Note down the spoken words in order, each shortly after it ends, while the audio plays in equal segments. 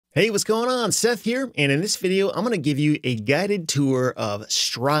Hey, what's going on? Seth here, and in this video, I'm going to give you a guided tour of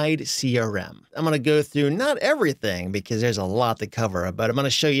Stride CRM. I'm going to go through not everything because there's a lot to cover, but I'm going to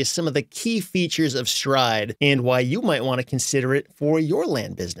show you some of the key features of Stride and why you might want to consider it for your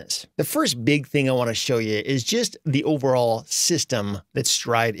land business. The first big thing I want to show you is just the overall system that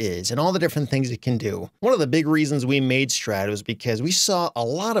Stride is and all the different things it can do. One of the big reasons we made Stride was because we saw a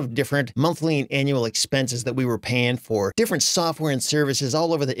lot of different monthly and annual expenses that we were paying for different software and services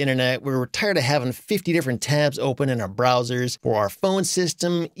all over the internet. We were tired of having 50 different tabs open in our browsers for our phone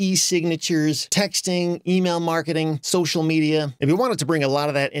system, e-signatures, texting, email marketing, social media. And we wanted to bring a lot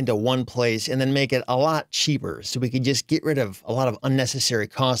of that into one place and then make it a lot cheaper so we could just get rid of a lot of unnecessary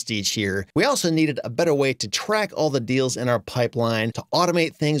costs each year. We also needed a better way to track all the deals in our pipeline, to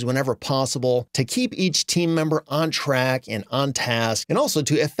automate things whenever possible, to keep each team member on track and on task, and also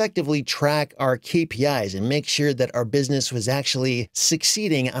to effectively track our KPIs and make sure that our business was actually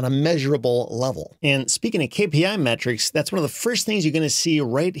succeeding on a measurable level. And speaking of KPI metrics, that's one of the first things you're going to see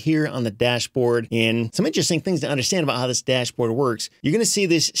right here on the dashboard. And some interesting things to understand about how this dashboard works. You're going to see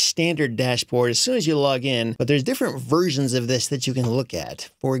this standard dashboard as soon as you log in, but there's different versions of this that you can look at.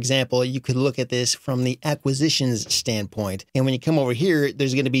 For example, you could look at this from the acquisitions standpoint. And when you come over here,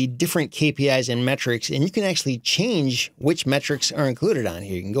 there's going to be different KPIs and metrics, and you can actually change which metrics are included on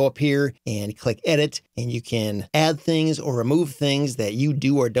here. You can go up here and click edit, and you can add things or remove things that you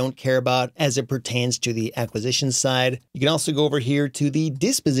do or don't care about as it pertains to the acquisition side. You can also go over here to the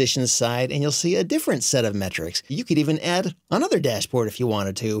disposition side and you'll see a different set of metrics. You could even add another dashboard if you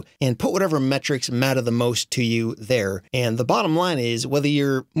wanted to and put whatever metrics matter the most to you there. And the bottom line is whether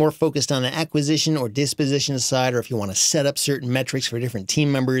you're more focused on the acquisition or disposition side, or if you want to set up certain metrics for different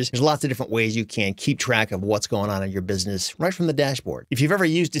team members, there's lots of different ways you can keep track of what's going on in your business right from the dashboard. If you've ever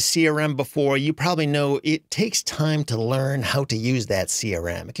used a CRM before, you probably know it takes time to learn how to use that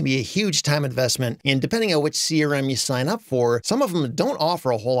CRM. It can be a huge time investment, and depending on which CRM you sign up for, some of them don't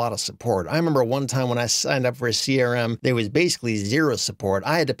offer a whole lot of support. I remember one time when I signed up for a CRM, there was basically zero support.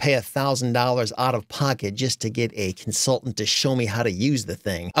 I had to pay $1,000 out of pocket just to get a consultant to show me how to use the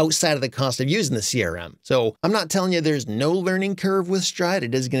thing outside of the cost of using the CRM. So I'm not telling you there's no learning curve with Stride.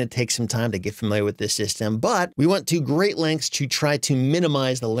 It is going to take some time to get familiar with this system, but we went to great lengths to try to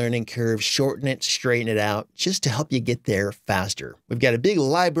minimize the learning curve, shorten it, straighten it out, just to help you get there faster. We've got a big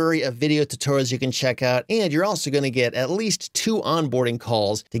library of video tutorials you can check out, and you're also going to get at least 2 onboarding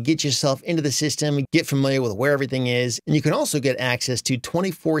calls to get yourself into the system, get familiar with where everything is, and you can also get access to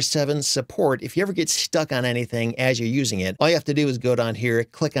 24/7 support if you ever get stuck on anything as you're using it. All you have to do is go down here,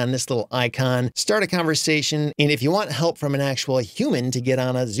 click on this little icon, start a conversation, and if you want help from an actual human to get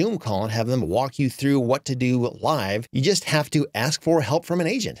on a Zoom call and have them walk you through what to do live, you just have to ask for help from an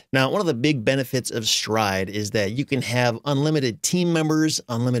agent. Now, one of the big benefits of Stride is that you can have unlimited team members,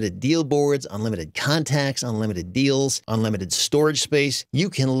 unlimited deal boards, unlimited contacts, unlimited deals, unlimited storage space. You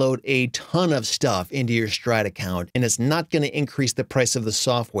can load a ton of stuff into your Stride account, and it's not going to increase the price of the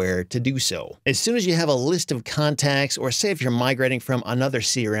software to do so. As soon as you have a list of contacts, or say if you're migrating from another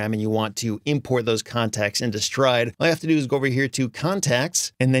CRM and you want to import those contacts into Stride, all you have to do is go over here to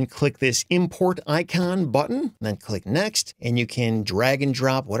Contacts and then click this Import Icon button, then click Next, and you can drag and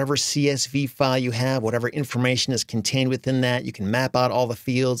drop whatever CSV file you have, whatever information is contained within that. You can map out all the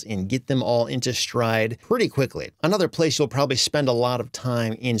fields and get them all into Stride pretty quickly. Another place you'll probably spend a lot of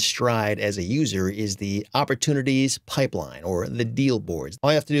time in Stride as a user is the Opportunities pipeline, or the deal boards.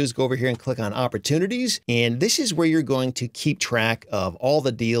 All you have to do is go over here and click on Opportunities, and this is where you're going to keep track of all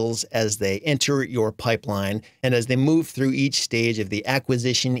the deals as they enter your pipeline and as they move through each stage of the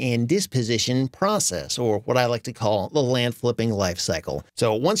acquisition and disposition process, or what I like to call the land flipping life cycle.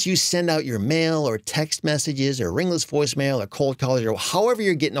 So once you send out your mail or text messages or ringless voicemail or cold calls or however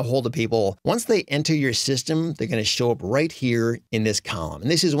you're getting a hold of people, once they enter your system, they're going to show up right here in this column.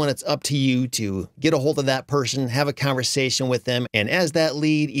 And this is when it's up to you to get a hold of that person, have a conversation with them, and as that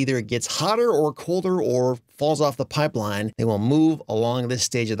lead either gets hotter or colder or falls off the pipeline, they will move along this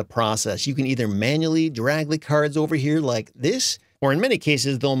stage of the process. You can either manually drag the cards over here like this, or in many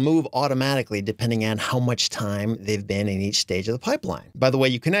cases, they'll move automatically depending on how much time they've been in each stage of the pipeline. By the way,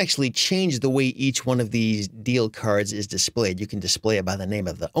 you can actually change the way each one of these deal cards is displayed. You can display it by the name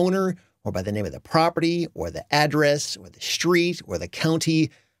of the owner, or by the name of the property, or the address, or the street, or the county.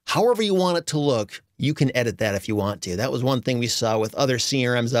 However you want it to look, you can edit that if you want to. That was one thing we saw with other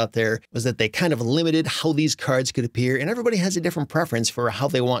CRMs out there, was that they kind of limited how these cards could appear, and everybody has a different preference for how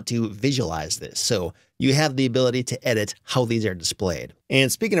they want to visualize this. So you have the ability to edit how these are displayed. And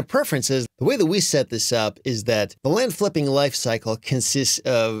speaking of preferences, the way that we set this up is that the land flipping lifecycle consists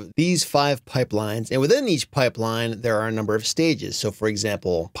of these 5 pipelines, and within each pipeline, there are a number of stages. So for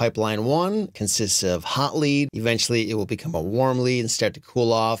example, pipeline 1 consists of hot lead. Eventually, it will become a warm lead and start to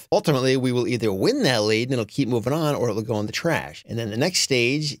cool off. Ultimately, we will either win that lead and it'll keep moving on, or it'll go in the trash. And then the next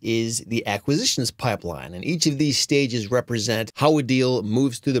stage is the acquisitions pipeline. And each of these stages represent how a deal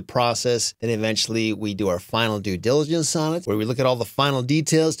moves through the process. Then eventually, we do our final due diligence on it, where we look at all the final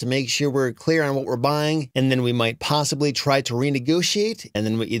details to make sure we're clear on what we're buying, and then we might possibly try to renegotiate, and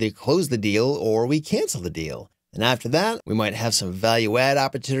then we either close the deal or we cancel the deal. And after that, we might have some value add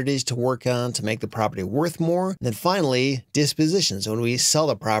opportunities to work on to make the property worth more. And then finally, dispositions, when we sell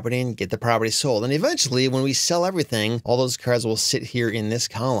the property and get the property sold. And eventually, when we sell everything, all those cards will sit here in this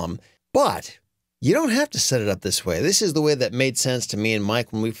column. But you don't have to set it up this way. This is the way that made sense to me and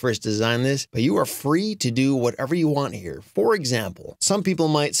Mike when we first designed this, but you are free to do whatever you want here. For example, some people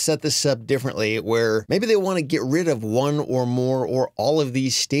might set this up differently where maybe they want to get rid of one or more or all of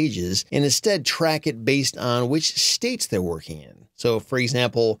these stages and instead track it based on which states they're working in. So for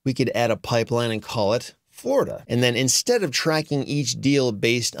example, we could add a pipeline and call it Florida. And then instead of tracking each deal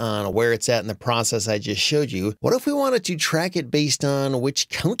based on where it's at in the process I just showed you, what if we wanted to track it based on which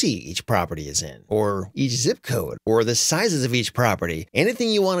county each property is in, or each zip code, or the sizes of each property? Anything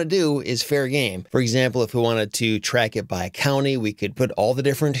you want to do is fair game. For example, if we wanted to track it by county, we could put all the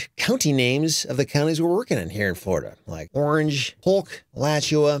different county names of the counties we're working in here in Florida, like Orange, Polk,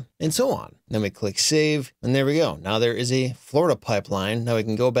 Alachua, and so on. Then we click save, and there we go. Now there is a Florida pipeline. Now we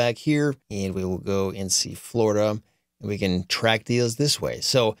can go back here and we will go and see Florida. And we can track deals this way.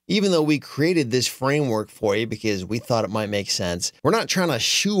 So even though we created this framework for you because we thought it might make sense, we're not trying to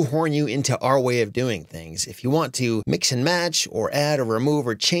shoehorn you into our way of doing things. If you want to mix and match or add or remove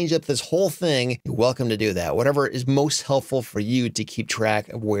or change up this whole thing, you're welcome to do that. Whatever is most helpful for you to keep track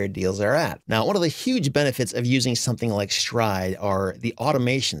of where deals are at. Now, one of the huge benefits of using something like Stride are the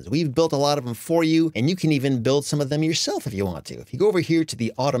automations. We've built a lot of them for you, and you can even build some of them yourself if you want to. If you go over here to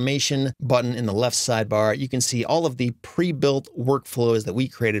the automation button in the left sidebar, you can see all of the pre-built workflows that we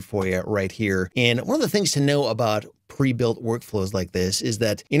created for you right here. And one of the things to know about pre-built workflows like this is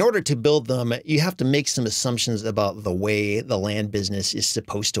that in order to build them, you have to make some assumptions about the way the land business is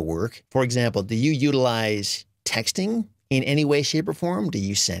supposed to work. For example, do you utilize texting in any way, shape, or form? Do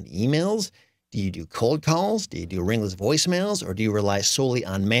you send emails? Do you do cold calls? Do you do ringless voicemails? Or do you rely solely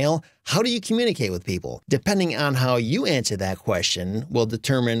on mail? How do you communicate with people? Depending on how you answer that question will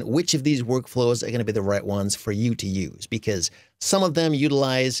determine which of these workflows are going to be the right ones for you to use, because some of them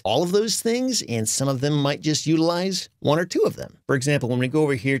utilize all of those things and some of them might just utilize one or two of them. For example, when we go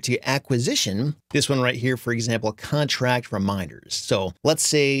over here to acquisition, this one right here, for example, contract reminders. So let's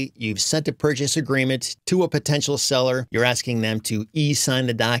say you've sent a purchase agreement to a potential seller. You're asking them to e-sign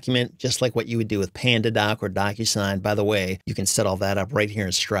the document, just like what you would do with PandaDoc or DocuSign. By the way, you can set all that up right here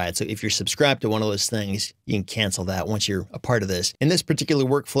in Stride. So if you're subscribed to one of those things, you can cancel that once you're a part of this. And this particular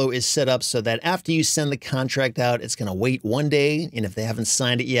workflow is set up so that after you send the contract out, it's going to wait one day. And if they haven't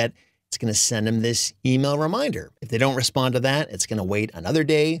signed it yet, it's going to send them this email reminder. If they don't respond to that, it's going to wait another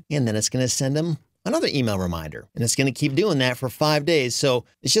day, and then it's going to send them another email reminder. And it's going to keep doing that for 5 days. So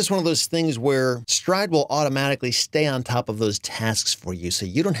it's just one of those things where Stride will automatically stay on top of those tasks for you. So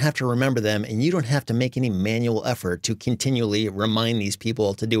you don't have to remember them, and you don't have to make any manual effort to continually remind these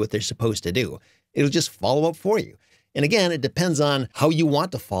people to do what they're supposed to do. It'll just follow up for you. And again, it depends on how you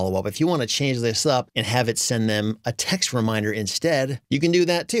want to follow up. If you want to change this up and have it send them a text reminder instead, you can do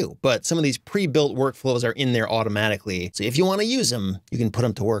that too. But some of these pre-built workflows are in there automatically. So if you want to use them, you can put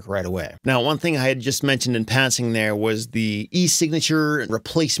them to work right away. Now, one thing I had just mentioned in passing there was the e-signature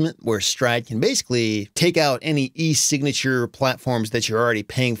replacement, where Stride can basically take out any e-signature platforms that you're already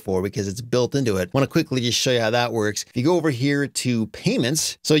paying for because it's built into it. I want to quickly just show you how that works. If you go over here to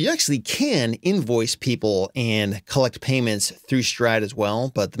payments, so you actually can invoice people and collect payments through Stride as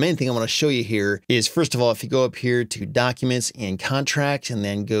well. But the main thing I want to show you here is, first of all, if you go up here to documents and contracts and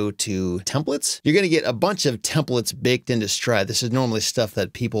then go to templates, you're going to get a bunch of templates baked into Stride. This is normally stuff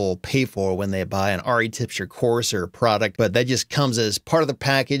that people pay for when they buy an REtipster course or product, but that just comes as part of the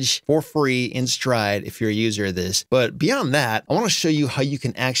package for free in Stride if you're a user of this. But beyond that, I want to show you how you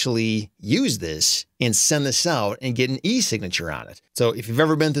can actually use this and send this out and get an e-signature on it. So if you've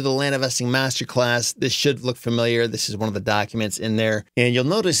ever been through the Land Investing Masterclass, this should look familiar. This is one of the documents in there. And you'll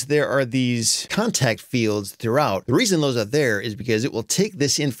notice there are these contact fields throughout. The reason those are there is because it will take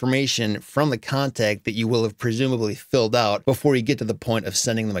this information from the contact that you will have presumably filled out before you get to the point of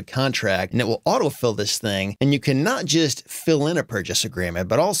sending them a contract, and it will autofill this thing. And you can not just fill in a purchase agreement,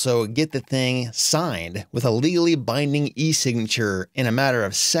 but also get the thing signed with a legally binding e-signature in a matter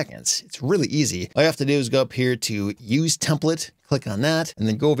of seconds. It's really easy. All you have to do is go up here to Use Template, click on that, and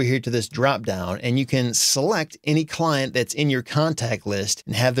then go over here to this drop down, and you can select any client that's in your contact list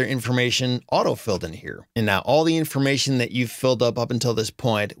and have their information auto-filled in here. And now all the information that you've filled up until this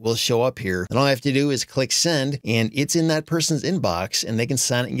point will show up here. And all I have to do is click send, and it's in that person's inbox, and they can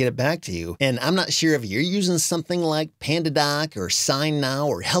sign it and get it back to you. And I'm not sure if you're using something like PandaDoc or Sign Now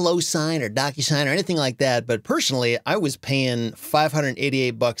or HelloSign or DocuSign or anything like that, but personally, I was paying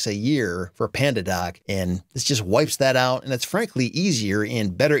 $588 a year for PandaDoc, and this just wipes that out, and it's frankly easier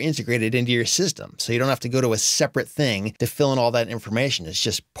and better integrated into your system. So you don't have to go to a separate thing to fill in all that information. It's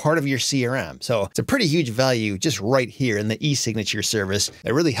just part of your CRM. So it's a pretty huge value just right here in the e-signature service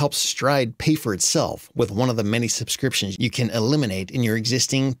that really helps Stride pay for itself with one of the many subscriptions you can eliminate in your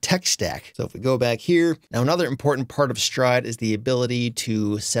existing tech stack. So if we go back here, now another important part of Stride is the ability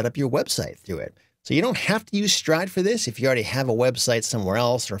to set up your website through it. So you don't have to use Stride for this. If you already have a website somewhere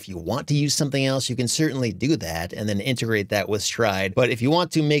else, or if you want to use something else, you can certainly do that and then integrate that with Stride. But if you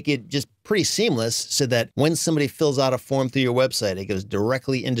want to make it just pretty seamless so that when somebody fills out a form through your website, it goes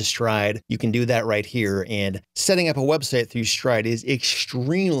directly into Stride, you can do that right here. And setting up a website through Stride is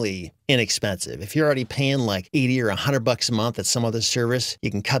extremely inexpensive. If you're already paying like 80 or $100 a month at some other service, you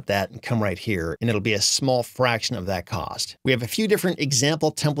can cut that and come right here, and it'll be a small fraction of that cost. We have a few different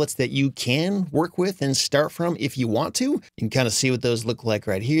example templates that you can work with and start from if you want to. You can kind of see what those look like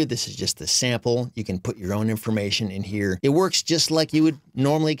right here. This is just the sample. You can put your own information in here. It works just like you would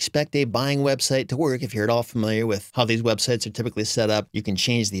normally expect a buying website to work. If you're at all familiar with how these websites are typically set up, you can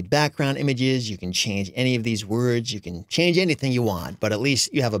change the background images, you can change any of these words, you can change anything you want, but at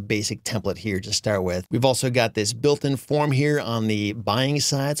least you have a basic template here to start with. We've also got this built-in form here on the buying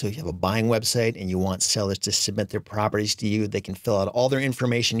side. So if you have a buying website and you want sellers to submit their properties to you, they can fill out all their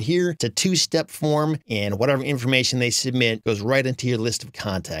information here. It's a two-step form, and whatever information they submit goes right into your list of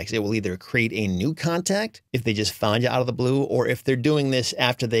contacts. It will either create a new contact if they just found you out of the blue, or if they're doing this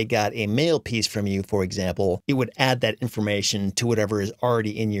after they got a mail piece from you, for example, it would add that information to whatever is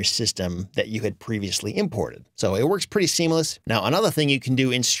already in your system that you had previously imported. So it works pretty seamless. Now, another thing you can do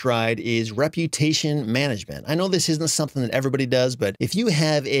in Stride is reputation management. I know this isn't something that everybody does, but if you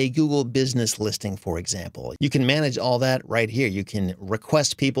have a Google business listing, for example, you can manage all that right here. You can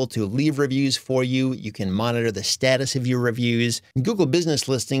request people to leave reviews for you. You can monitor the status of your reviews. Google business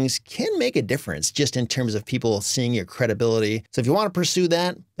listings can make a difference just in terms of people seeing your credibility. So if you want to pursue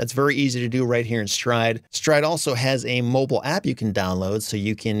that, that's very easy to do right here in Stride. Stride also has a mobile app you can download so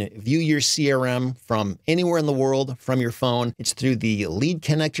you can view your CRM from anywhere in the world from your phone. It's through the Lead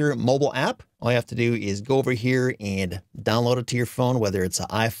Connector mobile app. All you have to do is go over here and download it to your phone, whether it's an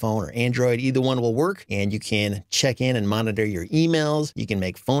iPhone or Android, either one will work. And you can check in and monitor your emails. You can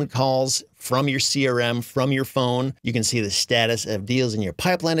make phone calls from your CRM, from your phone. You can see the status of deals in your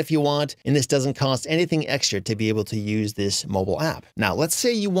pipeline if you want. And this doesn't cost anything extra to be able to use this mobile app. Now, let's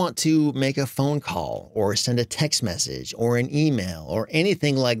say you want to make a phone call or send a text message or an email or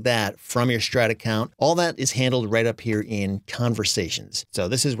anything like that from your Stride account. All that is handled right up here in Conversations. So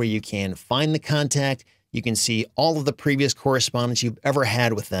this is where you can find the contact. You can see all of the previous correspondence you've ever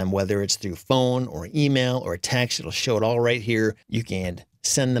had with them, whether it's through phone or email or text. It'll show it all right here. You can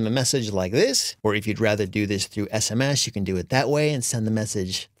send them a message like this, or if you'd rather do this through SMS, you can do it that way and send the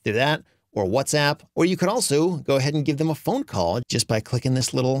message through that, or WhatsApp, or you could also go ahead and give them a phone call just by clicking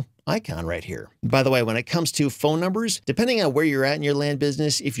this little icon right here. By the way, when it comes to phone numbers, depending on where you're at in your land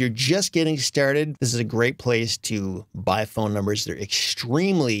business, if you're just getting started, this is a great place to buy phone numbers. They're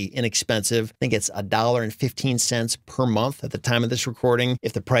extremely inexpensive. I think it's $1.15 per month at the time of this recording.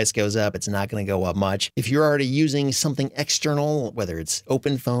 If the price goes up, it's not going to go up much. If you're already using something external, whether it's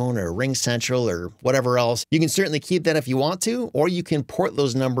OpenPhone or RingCentral or whatever else, you can certainly keep that if you want to, or you can port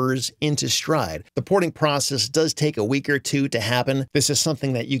those numbers into Stride. The porting process does take a week or two to happen. This is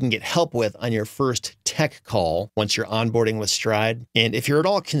something that you can get help with on your first tech call once you're onboarding with Stride. And if you're at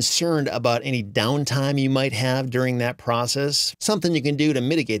all concerned about any downtime you might have during that process, something you can do to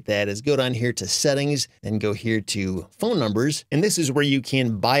mitigate that is go down here to Settings and go here to Phone Numbers. And this is where you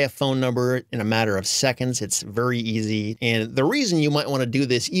can buy a phone number in a matter of seconds. It's very easy. And the reason you might want to do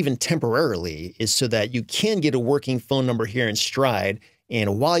this even temporarily is so that you can get a working phone number here in Stride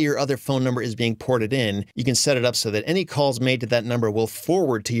And while your other phone number is being ported in, you can set it up so that any calls made to that number will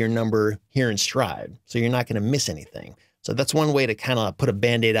forward to your number here in Stride. So you're not going to miss anything. So that's one way to kind of put a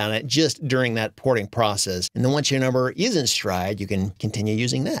Band-Aid on it just during that porting process. And then once your number is in Stride, you can continue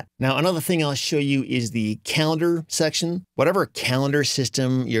using that. Now, another thing I'll show you is the calendar section. Whatever calendar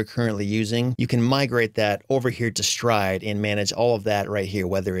system you're currently using, you can migrate that over here to Stride and manage all of that right here,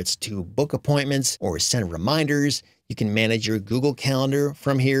 whether it's to book appointments or send reminders. You can manage your Google Calendar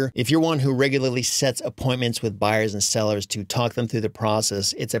from here. If you're one who regularly sets appointments with buyers and sellers to talk them through the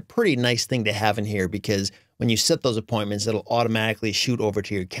process, it's a pretty nice thing to have in here because when you set those appointments, it'll automatically shoot over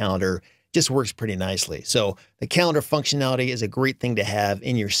to your calendar. Just works pretty nicely. So the calendar functionality is a great thing to have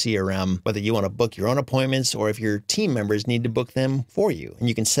in your CRM, whether you want to book your own appointments or if your team members need to book them for you. And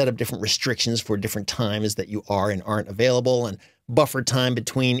you can set up different restrictions for different times that you are and aren't available and buffer time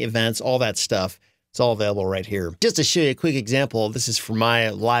between events, all that stuff. It's all available right here. Just to show you a quick example, this is for my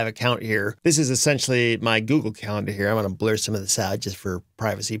live account here. This is essentially my Google Calendar here. I'm going to blur some of this out just for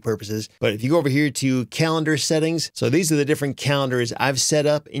privacy purposes. But if you go over here to calendar settings, so these are the different calendars I've set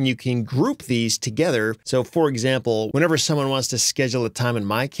up and you can group these together. So for example, whenever someone wants to schedule a time in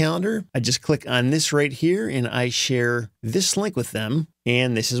my calendar, I just click on this right here and I share this link with them.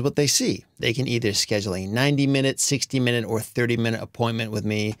 And this is what they see. They can either schedule a 90-minute, 60-minute, or 30-minute appointment with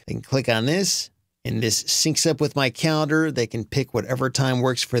me. They can click on this. And this syncs up with my calendar. They can pick whatever time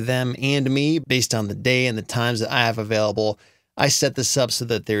works for them and me based on the day and the times that I have available. I set this up so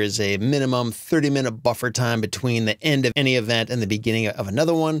that there is a minimum 30-minute buffer time between the end of any event and the beginning of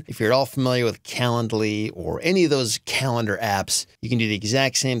another one. If you're at all familiar with Calendly or any of those calendar apps, you can do the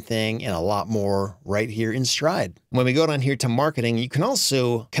exact same thing and a lot more right here in Stride. When we go down here to marketing, you can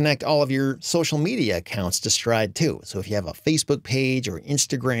also connect all of your social media accounts to Stride too. So if you have a Facebook page or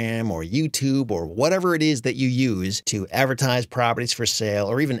Instagram or YouTube or whatever it is that you use to advertise properties for sale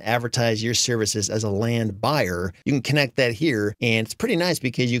or even advertise your services as a land buyer, you can connect that here. And it's pretty nice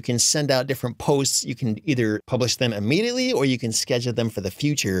because you can send out different posts. You can either publish them immediately or you can schedule them for the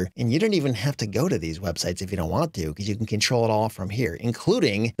future. And you don't even have to go to these websites if you don't want to, because you can control it all from here,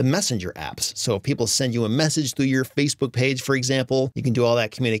 including the messenger apps. So if people send you a message through your Facebook page, for example, you can do all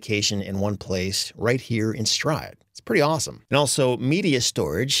that communication in one place right here in Stride. It's pretty awesome. And also media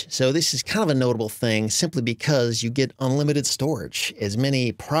storage. So this is kind of a notable thing simply because you get unlimited storage. As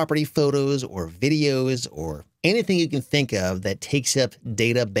many property photos or videos or anything you can think of that takes up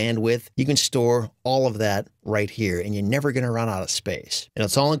data bandwidth, you can store all of that right here and you're never going to run out of space. And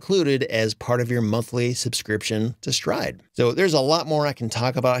it's all included as part of your monthly subscription to Stride. So there's a lot more I can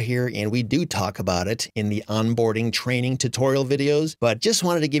talk about here, and we do talk about it in the onboarding training tutorial videos, but just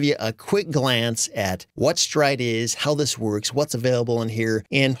wanted to give you a quick glance at what Stride is, how this works, what's available in here,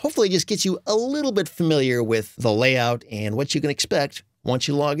 and hopefully just get you a little bit familiar with the layout and what you can expect once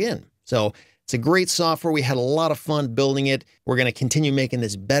you log in. So it's a great software. We had a lot of fun building it. We're going to continue making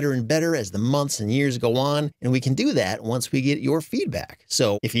this better and better as the months and years go on. And we can do that once we get your feedback.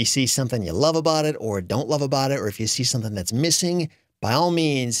 So if you see something you love about it or don't love about it, or if you see something that's missing, by all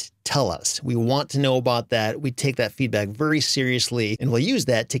means, tell us. We want to know about that. We take that feedback very seriously, and we'll use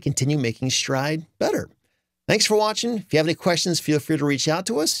that to continue making Stride better. Thanks for watching. If you have any questions, feel free to reach out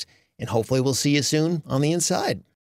to us, and hopefully we'll see you soon on the inside.